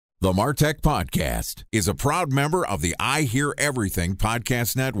The MarTech Podcast is a proud member of the I Hear Everything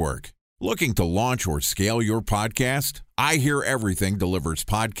Podcast Network. Looking to launch or scale your podcast? I Hear Everything delivers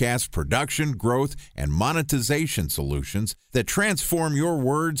podcast production, growth, and monetization solutions that transform your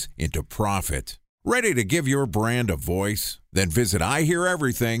words into profit. Ready to give your brand a voice? Then visit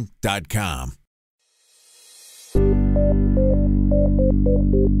iheareverything.com.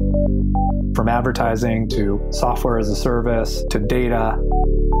 From advertising to software as a service to data.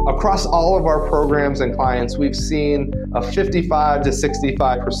 Across all of our programs and clients, we've seen a 55 to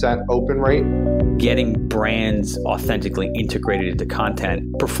 65% open rate. Getting brands authentically integrated into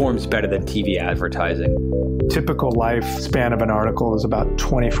content performs better than TV advertising. Typical lifespan of an article is about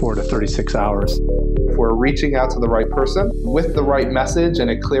 24 to 36 hours. If we're reaching out to the right person with the right message and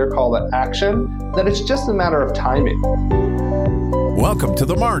a clear call to action, then it's just a matter of timing. Welcome to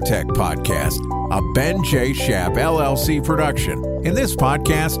the MarTech Podcast, a Ben J. Schaap LLC production. In this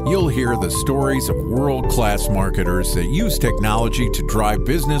podcast, you'll hear the stories of world-class marketers that use technology to drive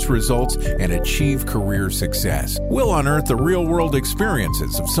business results and achieve career success. We'll unearth the real-world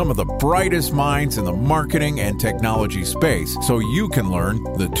experiences of some of the brightest minds in the marketing and technology space so you can learn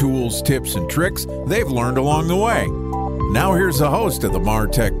the tools, tips, and tricks they've learned along the way. Now here's the host of the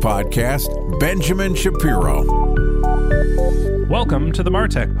MarTech Podcast, Benjamin Shapiro. Welcome to the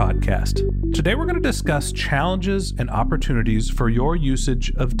MarTech Podcast. Today we're going to discuss challenges and opportunities for your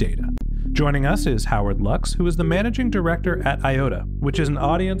usage of data. Joining us is Howard Lux, who is the Managing Director at Eyeota, which is an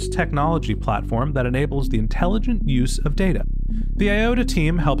audience technology platform that enables the intelligent use of data. The Eyeota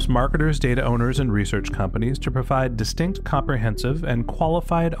team helps marketers, data owners, and research companies to provide distinct, comprehensive, and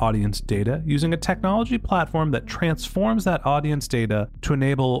qualified audience data using a technology platform that transforms that audience data to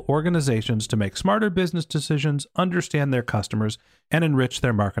enable organizations to make smarter business decisions, understand their customers, and enrich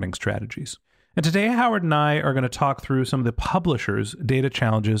their marketing strategies. And today, Howard and I are going to talk through some of the publishers' data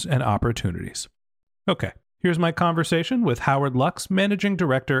challenges and opportunities. Okay, here's my conversation with Howard Lux, Managing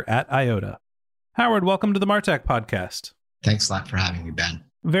Director at Eyeota. Howard, welcome to the MarTech Podcast. Thanks a lot for having me, Ben.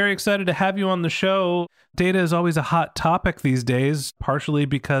 Very excited to have you on the show. Data is always a hot topic these days, partially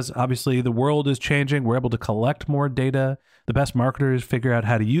because obviously the world is changing. We're able to collect more data. The best marketers figure out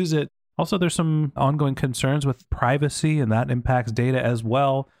how to use it. Also, there's some ongoing concerns with privacy, and that impacts data as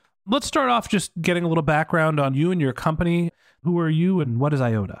well. Let's start off just getting a little background on you and your company. Who are you and what is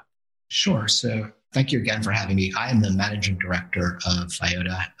Eyeota? Sure. So thank you again for having me. I am the Managing Director of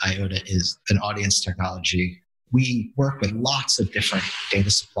Eyeota. Eyeota is an audience technology. We work with lots of different data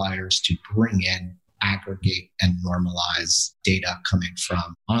suppliers to bring in, aggregate, and normalize data coming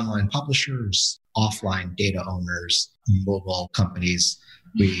from online publishers, offline data owners, mobile companies.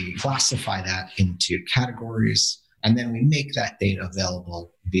 We classify that into categories, and then we make that data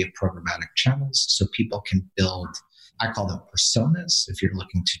available via programmatic channels so people can build, I call them personas. If you're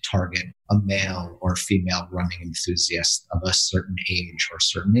looking to target a male or female running enthusiast of a certain age or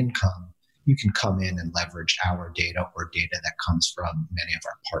certain income, you can come in and leverage our data or data that comes from many of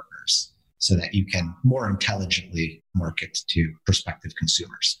our partners so that you can more intelligently market to prospective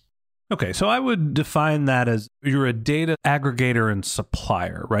consumers. Okay, so I would define that as you're a data aggregator and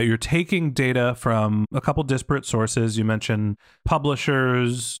supplier, right? You're taking data from a couple disparate sources. You mentioned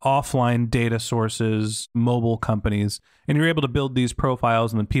publishers, offline data sources, mobile companies, and you're able to build these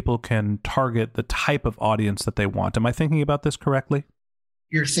profiles and then people can target the type of audience that they want. Am I thinking about this correctly?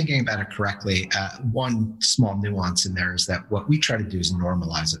 You're thinking about it correctly. One small nuance in there is that what we try to do is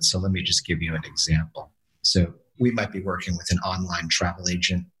normalize it. So let me just give you an example. So we might be working with an online travel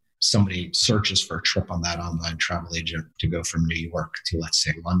agent. Somebody searches for a trip on that online travel agent to go from New York to, let's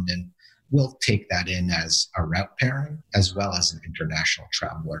say, London. We'll take that in as a route pairing as well as an international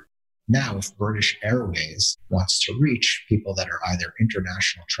traveler. Now, if British Airways wants to reach people that are either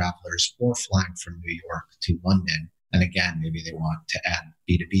international travelers or flying from New York to London, and again, maybe they want to add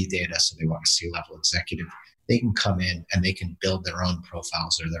B2B data, so they want a C-level executive, they can come in and they can build their own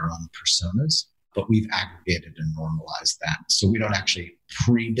profiles or their own personas. But we've aggregated and normalized that. So we don't actually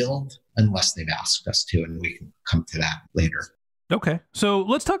pre-build unless they've asked us to, and we can come to that later. Okay, so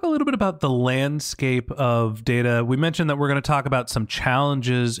let's talk a little bit about the landscape of data. We mentioned that we're going to talk about some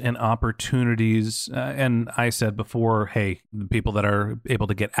challenges and opportunities. And I said before, hey, the people that are able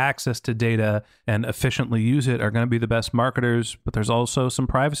to get access to data and efficiently use it are going to be the best marketers, but there's also some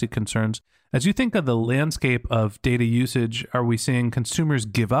privacy concerns. As you think of the landscape of data usage, are we seeing consumers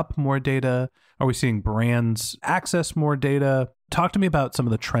give up more data? Are we seeing brands access more data? Talk to me about some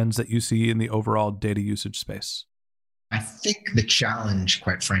of the trends that you see in the overall data usage space. I think the challenge,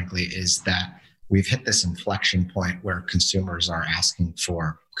 quite frankly, is that we've hit this inflection point where consumers are asking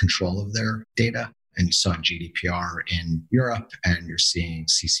for control of their data. And you saw GDPR in Europe, and you're seeing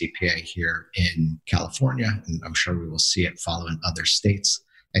CCPA here in California, and I'm sure we will see it follow in other states.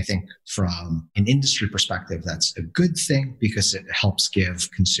 I think from an industry perspective, that's a good thing because it helps give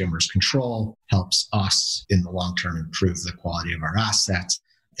consumers control, helps us in the long term improve the quality of our assets.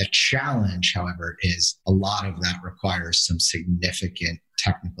 The challenge, however, is a lot of that requires some significant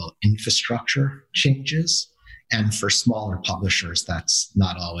technical infrastructure changes. And for smaller publishers, that's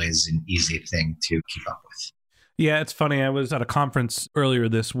not always an easy thing to keep up with. Yeah, it's funny. I was at a conference earlier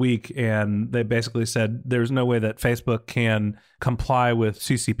this week, and they basically said there's no way that Facebook can comply with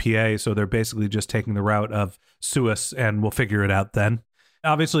CCPA, so they're basically just taking the route of sue us, and we'll figure it out then.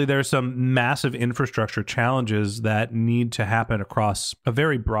 Obviously, there's some massive infrastructure challenges that need to happen across a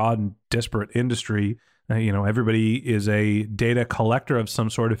very broad and disparate industry. Everybody is a data collector of some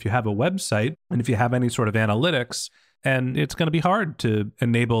sort if you have a website, and if you have any sort of analytics. And it's going to be hard to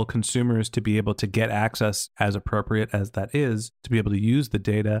enable consumers to be able to get access, as appropriate as that is, to be able to use the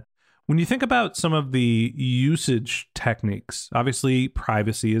data. When you think about some of the usage techniques, obviously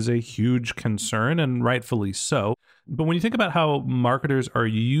privacy is a huge concern, and rightfully so. But when you think about how marketers are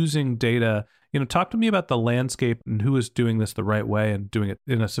using data, talk to me about the landscape and who is doing this the right way and doing it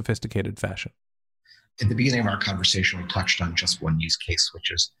in a sophisticated fashion. At the beginning of our conversation, we touched on just one use case,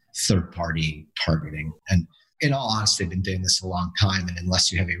 which is third-party targeting. And in all honesty, I've been doing this a long time. And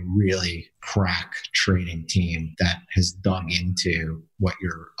unless you have a really crack trading team that has dug into what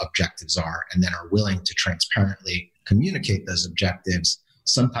your objectives are and then are willing to transparently communicate those objectives,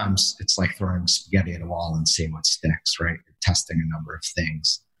 sometimes it's like throwing spaghetti at a wall and seeing what sticks, right? You're testing a number of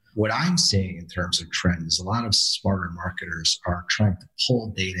things. What I'm seeing in terms of trend is a lot of smarter marketers are trying to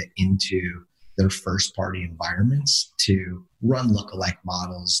pull data into their first-party environments to run lookalike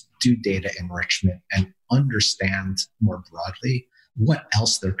models, do data enrichment, and understand more broadly what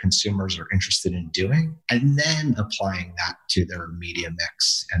else their consumers are interested in doing, and then applying that to their media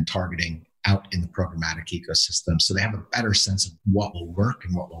mix and targeting out in the programmatic ecosystem so they have a better sense of what will work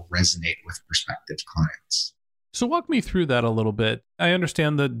and what will resonate with prospective clients. So walk me through that a little bit. I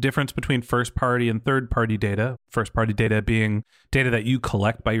understand the difference between first-party and third-party data. First-party data being data that you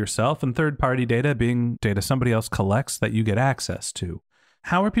collect by yourself, and third-party data being data somebody else collects that you get access to.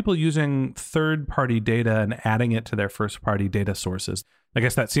 How are people using third-party data and adding it to their first-party data sources? I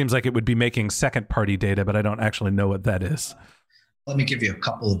guess that seems like it would be making second-party data, but I don't actually know what that is. Let me give you a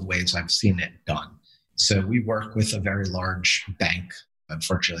couple of ways I've seen it done. So we work with a very large bank.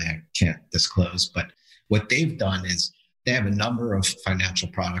 Unfortunately, I can't disclose, but what they've done is they have a number of financial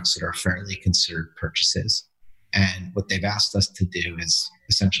products that are fairly considered purchases. And what they've asked us to do is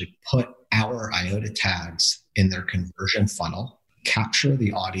essentially put our Eyeota tags in their conversion funnel, capture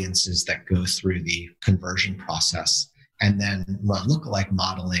the audiences that go through the conversion process, and then run lookalike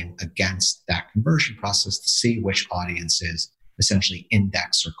modeling against that conversion process to see which audiences essentially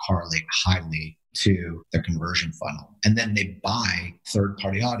index or correlate highly to the conversion funnel. And then they buy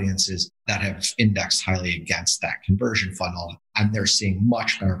third-party audiences that have indexed highly against that conversion funnel. And they're seeing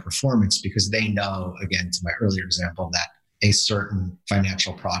much better performance because they know, again, to my earlier example, that a certain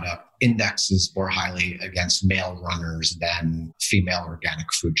financial product indexes more highly against male runners than female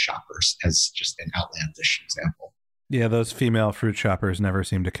organic food shoppers, as just an outlandish example. Yeah, those female fruit shoppers never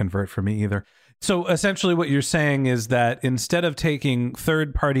seem to convert for me either. So essentially what you're saying is that instead of taking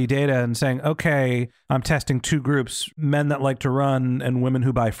third-party data and saying, okay, I'm testing two groups, men that like to run and women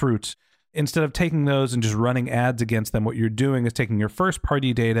who buy fruits, instead of taking those and just running ads against them, what you're doing is taking your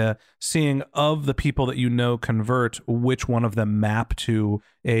first-party data, seeing of the people that you know convert, which one of them map to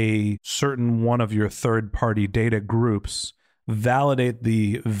a certain one of your third-party data groups, validate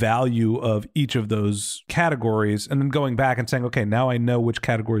the value of each of those categories, and then going back and saying, okay, now I know which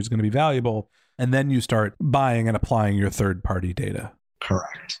category is going to be valuable. And then you start buying and applying your third-party data.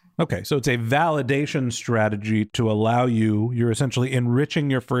 Correct. Okay, so it's a validation strategy to allow you're essentially enriching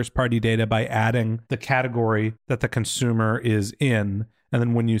your first-party data by adding the category that the consumer is in. And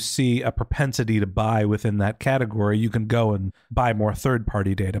then when you see a propensity to buy within that category, you can go and buy more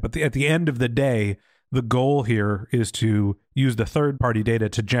third-party data. But at the end of the day, the goal here is to use the third-party data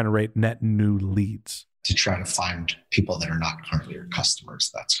to generate net new leads. To try to find people that are not currently your customers.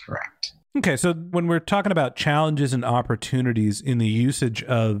 That's correct. Okay, so when we're talking about challenges and opportunities in the usage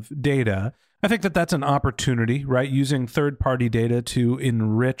of data, I think that that's an opportunity, right? Using third-party data to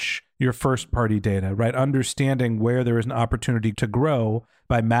enrich your first-party data, right? Understanding where there is an opportunity to grow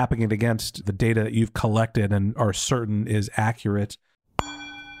by mapping it against the data that you've collected and are certain is accurate.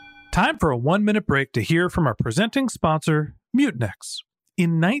 Time for a 1-minute break to hear from our presenting sponsor, Mutinex.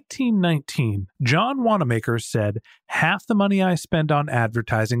 In 1919, John Wanamaker said, "Half the money I spend on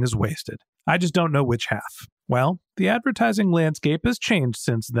advertising is wasted. I just don't know which half. Well, the advertising landscape has changed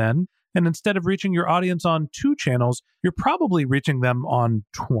since then, and instead of reaching your audience on 2 channels, you're probably reaching them on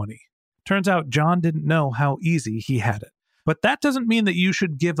 20. Turns out John didn't know how easy he had it. But that doesn't mean that you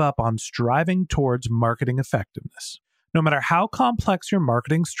should give up on striving towards marketing effectiveness. No matter how complex your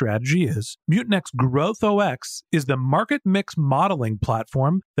marketing strategy is, Mutinex Growth OX is the market mix modeling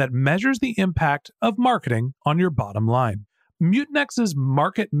platform that measures the impact of marketing on your bottom line. Mutinex's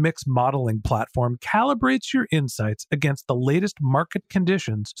market mix modeling platform calibrates your insights against the latest market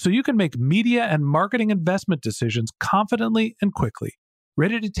conditions so you can make media and marketing investment decisions confidently and quickly.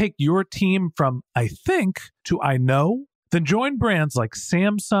 Ready to take your team from I think to I know? Then join brands like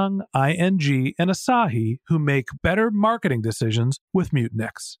Samsung, ING, and Asahi who make better marketing decisions with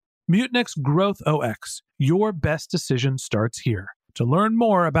Mutinex. Mutinex Growth OX. Your best decision starts here. To learn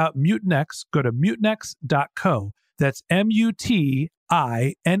more about Mutinex, go to mutinex.co. That's MUTINEX.co.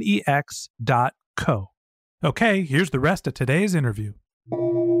 Okay, here's the rest of today's interview.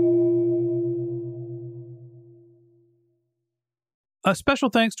 A special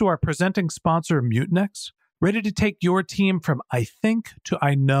thanks to our presenting sponsor, Mutinex. Ready to take your team from I think to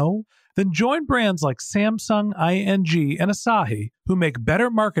I know? Then join brands like Samsung, ING, and Asahi who make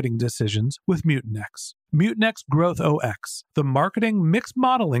better marketing decisions with Mutinex. Mutinex Growth OX, the marketing mix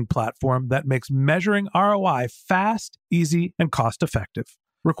modeling platform that makes measuring ROI fast, easy, and cost-effective.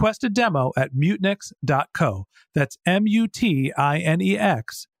 Request a demo at mutinex.co. That's MUTINEX.co.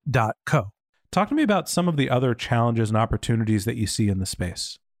 Talk to me about some of the other challenges and opportunities that you see in the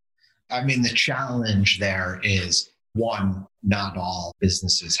space. I mean, the challenge there is, one, not all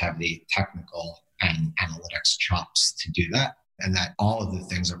businesses have the technical and analytics chops to do that. And that all of the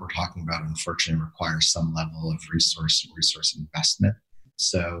things that we're talking about, unfortunately, require some level of resource investment.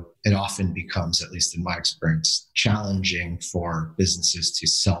 So it often becomes, at least in my experience, challenging for businesses to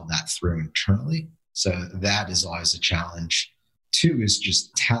sell that through internally. So that is always a challenge. 2 is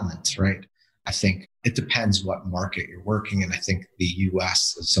just talent, right? I think it depends what market you're working in. I think the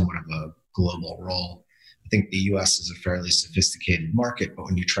US is somewhat of a global role. I think the US is a fairly sophisticated market, but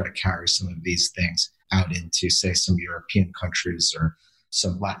when you try to carry some of these things out into, say, some European countries or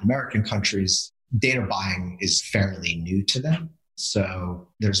some Latin American countries, data buying is fairly new to them. So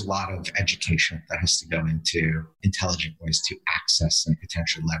there's a lot of education that has to go into intelligent ways to access and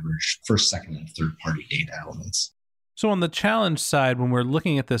potentially leverage first, second, and third-party data elements. So on the challenge side, when we're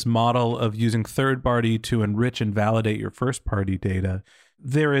looking at this model of using third-party to enrich and validate your first-party data,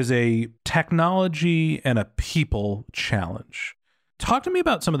 there is a technology and a people challenge. Talk to me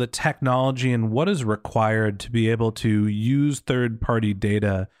about some of the technology and what is required to be able to use third-party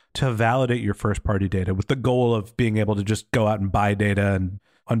data to validate your first-party data with the goal of being able to just go out and buy data and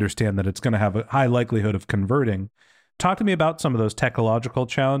understand that it's going to have a high likelihood of converting. Talk to me about some of those technological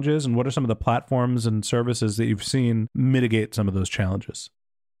challenges and what are some of the platforms and services that you've seen mitigate some of those challenges?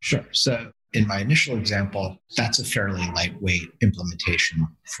 Sure. So in my initial example, that's a fairly lightweight implementation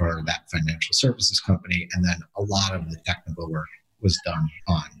for that financial services company. And then a lot of the technical work was done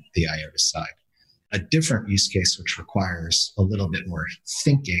on the Eyeota side. A different use case, which requires a little bit more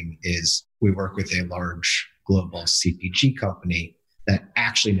thinking, is we work with a large global CPG company that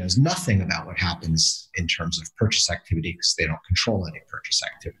actually knows nothing about what happens in terms of purchase activity because they don't control any purchase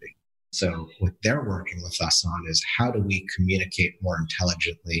activity. So what they're working with us on is how do we communicate more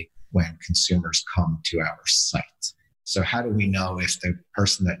intelligently when consumers come to our site? So how do we know if the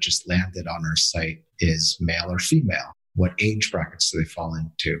person that just landed on our site is male or female? What age brackets do they fall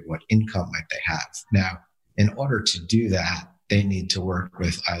into? What income might they have? Now, in order to do that, they need to work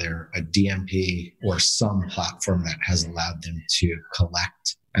with either a DMP or some platform that has allowed them to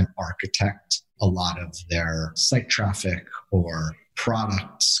collect and architect a lot of their site traffic or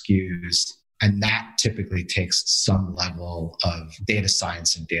product SKUs. And that typically takes some level of data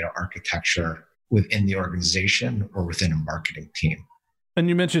science and data architecture within the organization or within a marketing team. And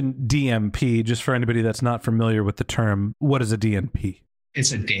you mentioned DMP, just for anybody that's not familiar with the term, what is a DMP?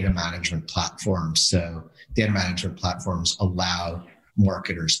 It's a data management platform. So data management platforms allow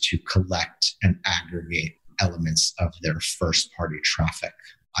marketers to collect and aggregate elements of their first-party traffic,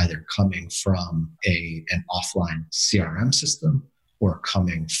 either coming from an offline CRM system or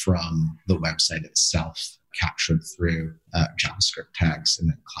coming from the website itself, captured through JavaScript tags and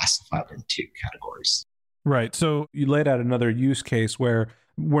then classified into categories. Right. So you laid out another use case where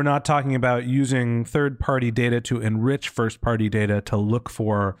we're not talking about using third-party data to enrich first-party data to look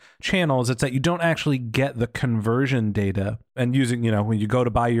for channels. It's that you don't actually get the conversion data. And using, when you go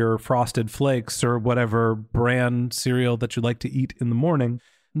to buy your Frosted Flakes or whatever brand cereal that you like to eat in the morning,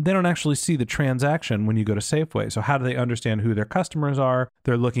 they don't actually see the transaction when you go to Safeway. So how do they understand who their customers are?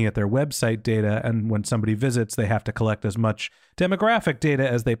 They're looking at their website data, and when somebody visits, they have to collect as much demographic data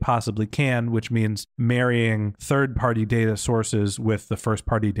as they possibly can, which means marrying third-party data sources with the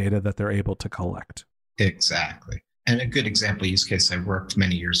first-party data that they're able to collect. Exactly. And a good example use case, I worked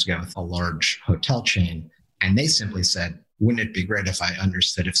many years ago with a large hotel chain, and they simply said, wouldn't it be great if I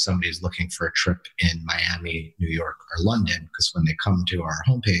understood if somebody's looking for a trip in Miami, New York, or London? Because when they come to our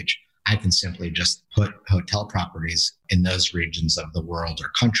homepage, I can simply just put hotel properties in those regions of the world or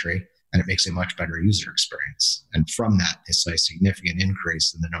country, and it makes a much better user experience. And from that, they saw a significant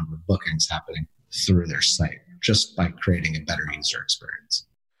increase in the number of bookings happening through their site just by creating a better user experience.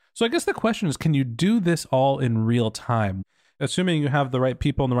 So I guess the question is, can you do this all in real time? Assuming you have the right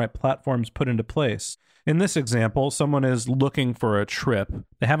people and the right platforms put into place. In this example, someone is looking for a trip.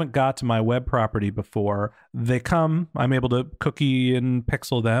 They haven't got to my web property before. They come, I'm able to cookie and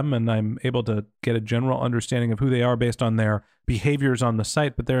pixel them, and I'm able to get a general understanding of who they are based on their behaviors on the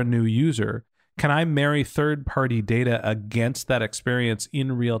site, but they're a new user. Can I marry third-party data against that experience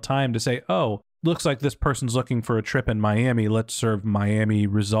in real time to say, oh, looks like this person's looking for a trip in Miami. Let's serve Miami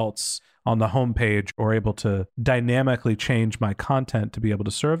results on the homepage, or able to dynamically change my content to be able to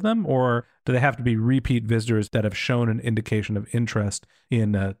serve them? Or do they have to be repeat visitors that have shown an indication of interest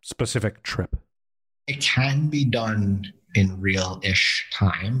in a specific trip? It can be done in real-ish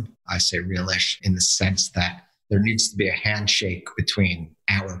time. I say real-ish in the sense that there needs to be a handshake between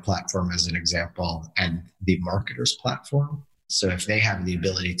our platform, as an example, and the marketer's platform. So if they have the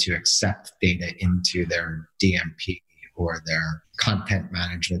ability to accept data into their DMP or their content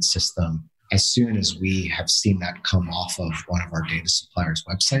management system, as soon as we have seen that come off of one of our data suppliers'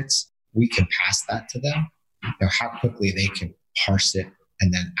 websites, we can pass that to them. Now, how quickly they can parse it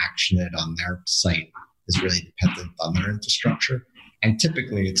and then action it on their site is really dependent on their infrastructure. And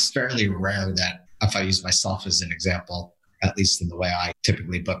typically, it's fairly rare that, if I use myself as an example, at least in the way I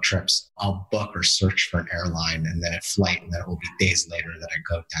typically book trips, I'll book or search for an airline and then a flight, and then it will be days later that I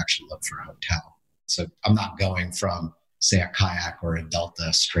go to actually look for a hotel. So I'm not going from, say, a Kayak or a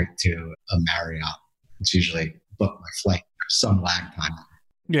Delta straight to a Marriott. It's usually book my flight. There's some lag time.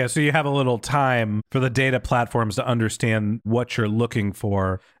 Yeah, so you have a little time for the data platforms to understand what you're looking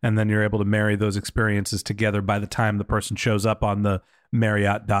for, and then you're able to marry those experiences together by the time the person shows up on the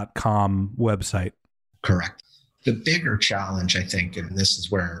Marriott.com website. Correct. The bigger challenge, I think, and this is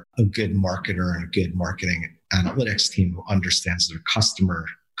where a good marketer and a good marketing analytics team who understands their customer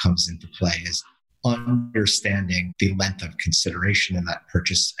comes into play, is understanding the length of consideration in that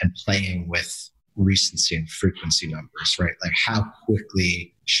purchase and playing with recency and frequency numbers, right? Like, how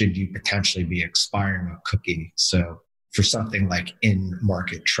quickly should you potentially be expiring a cookie? So for something like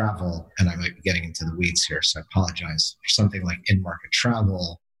in-market travel, and I might be getting into the weeds here, so I apologize. For something like in-market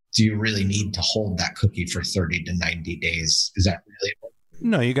travel, do you really need to hold that cookie for 30 to 90 days? Is that really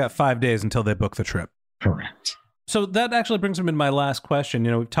important? No, you got 5 days until they book the trip. Correct. So that actually brings me to my last question.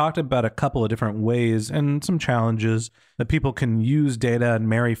 We've talked about a couple of different ways and some challenges that people can use data and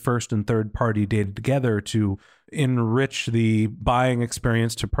marry first and third party data together to enrich the buying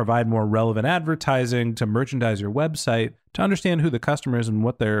experience, to provide more relevant advertising, to merchandise your website, to understand who the customer is and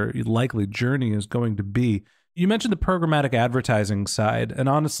what their likely journey is going to be. You mentioned the programmatic advertising side, and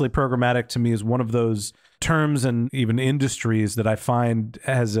honestly, programmatic to me is one of those terms and even industries that I find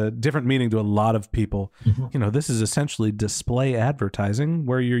has a different meaning to a lot of people. Mm-hmm. This is essentially display advertising,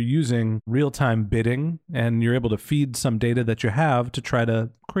 where you're using real-time bidding and you're able to feed some data that you have to try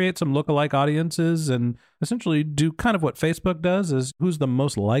to create some lookalike audiences and essentially do kind of what Facebook does, is who's the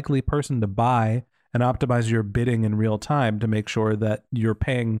most likely person to buy, and optimize your bidding in real time to make sure that you're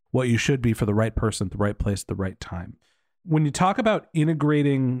paying what you should be for the right person at the right place at the right time. When you talk about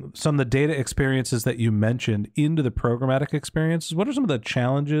integrating some of the data experiences that you mentioned into the programmatic experiences, what are some of the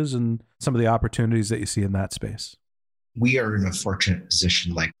challenges and some of the opportunities that you see in that space? We are in a fortunate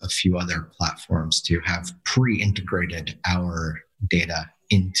position, like a few other platforms, to have pre-integrated our data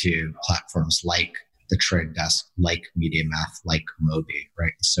into platforms like the Trade Desk, like MediaMath, like Mobi,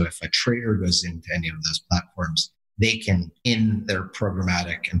 right? So if a trader goes into any of those platforms, they can, in their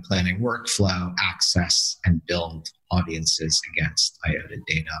programmatic and planning workflow, access and build audiences against Eyeota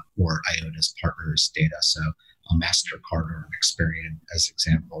data or Eyeota's partners' data. So a MasterCard or an Experian as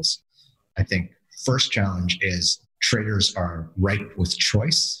examples. I think first challenge is traders are ripe with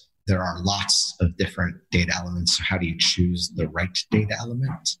choice. There are lots of different data elements. So how do you choose the right data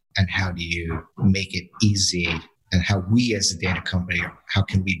element? And how do you make it easy? And how we as a data company, how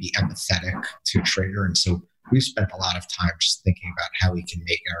can we be empathetic to a trader? And so we've spent a lot of time just thinking about how we can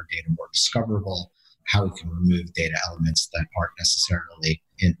make our data more discoverable, how we can remove data elements that aren't necessarily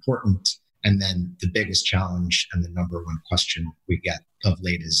important. And then the biggest challenge and the number one question we get of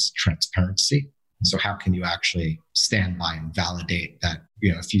late is transparency. So how can you actually stand by and validate that,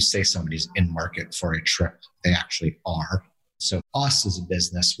 if you say somebody's in market for a trip, they actually are. So us as a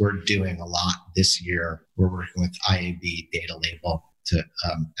business, we're doing a lot this year. We're working with IAB Data Label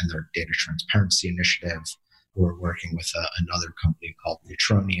and their data transparency initiative. We're working with another company called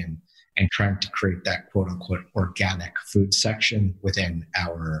Neutronian and trying to create that quote unquote organic food section within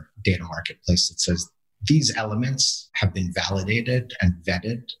our data marketplace that says these elements have been validated and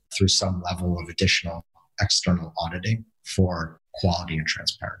vetted through some level of additional external auditing for quality and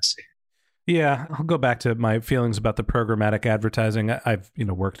transparency. Yeah, I'll go back to my feelings about the programmatic advertising. I've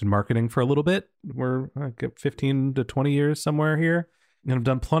worked in marketing for a little bit. We're 15 to 20 years somewhere here. And I've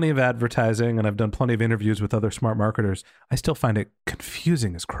done plenty of advertising and I've done plenty of interviews with other smart marketers. I still find it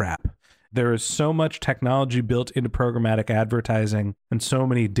confusing as crap. There is so much technology built into programmatic advertising and so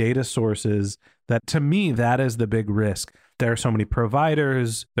many data sources that, to me, that is the big risk. There are so many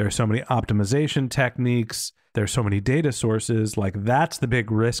providers, there are so many optimization techniques, there are so many data sources. Like, that's the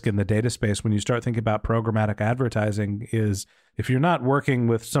big risk in the data space when you start thinking about programmatic advertising, is if you're not working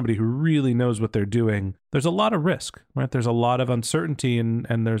with somebody who really knows what they're doing, there's a lot of risk, right? There's a lot of uncertainty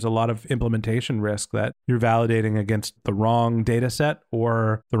and there's a lot of implementation risk that you're validating against the wrong data set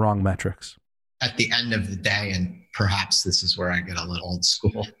or the wrong metrics. At the end of the day, and perhaps this is where I get a little old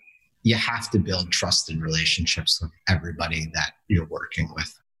school, you have to build trusted relationships with everybody that you're working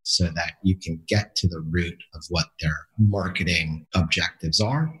with so that you can get to the root of what their marketing objectives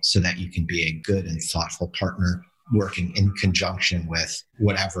are, so that you can be a good and thoughtful partner working in conjunction with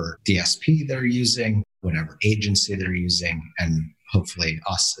whatever DSP they're using, whatever agency they're using, and hopefully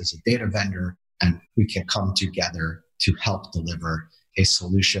us as a data vendor. And we can come together to help deliver a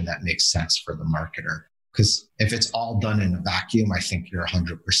solution that makes sense for the marketer. Because if it's all done in a vacuum, I think you're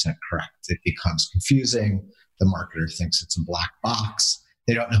 100% correct. It becomes confusing. The marketer thinks it's a black box.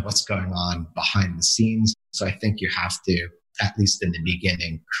 They don't know what's going on behind the scenes. So I think you have to, at least in the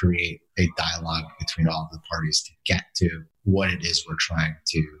beginning, create a dialogue between all of the parties to get to what it is we're trying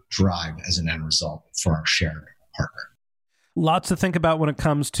to drive as an end result for our shared partner. Lots to think about when it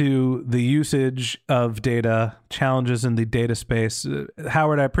comes to the usage of data, challenges in the data space.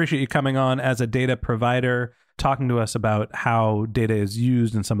 Howard, I appreciate you coming on as a data provider, talking to us about how data is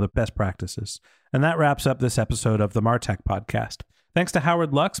used and some of the best practices. And that wraps up this episode of the MarTech Podcast. Thanks to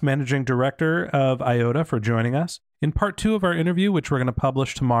Howard Lux, Managing Director of Eyeota, for joining us. In part 2 of our interview, which we're going to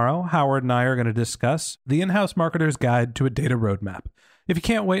publish tomorrow, Howard and I are going to discuss the in-house marketer's guide to a data roadmap. If you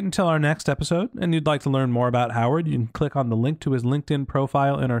can't wait until our next episode and you'd like to learn more about Howard, you can click on the link to his LinkedIn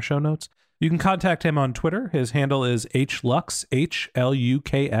profile in our show notes. You can contact him on Twitter. His handle is HLUKS,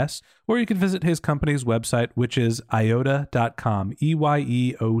 HLUKS, or you can visit his company's website, which is Eyeota.com,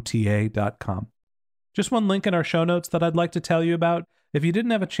 EYEOTA.com. Just one link in our show notes that I'd like to tell you about. If you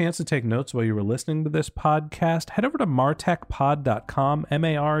didn't have a chance to take notes while you were listening to this podcast, head over to martechpod.com,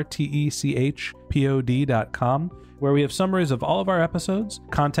 martechpod.com, where we have summaries of all of our episodes,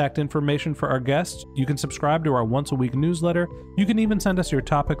 contact information for our guests. You can subscribe to our once-a-week newsletter. You can even send us your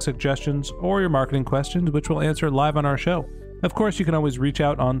topic suggestions or your marketing questions, which we'll answer live on our show. Of course, you can always reach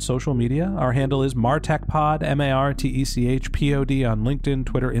out on social media. Our handle is MarTechPod, MarTechPod on LinkedIn,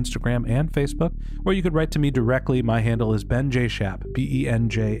 Twitter, Instagram, and Facebook. Or you could write to me directly. My handle is Ben J. Shap,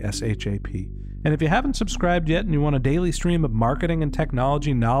 BenJShap. And if you haven't subscribed yet and you want a daily stream of marketing and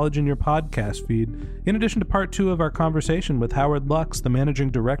technology knowledge in your podcast feed, in addition to part 2 of our conversation with Howard Lux, the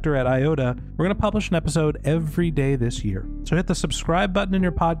managing director at Eyeota, we're going to publish an episode every day this year. So hit the subscribe button in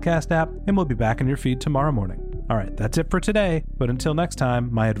your podcast app, and we'll be back in your feed tomorrow morning. All right, that's it for today. But until next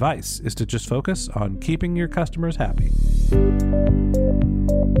time, my advice is to just focus on keeping your customers happy.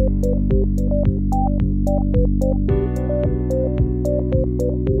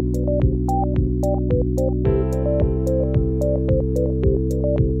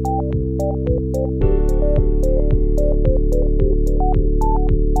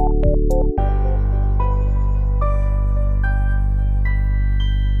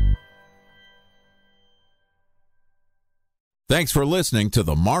 Thanks for listening to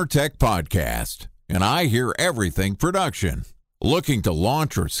the MarTech Podcast, an I Hear Everything production. Looking to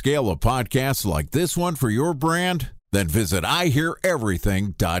launch or scale a podcast like this one for your brand? Then visit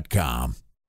iheareverything.com.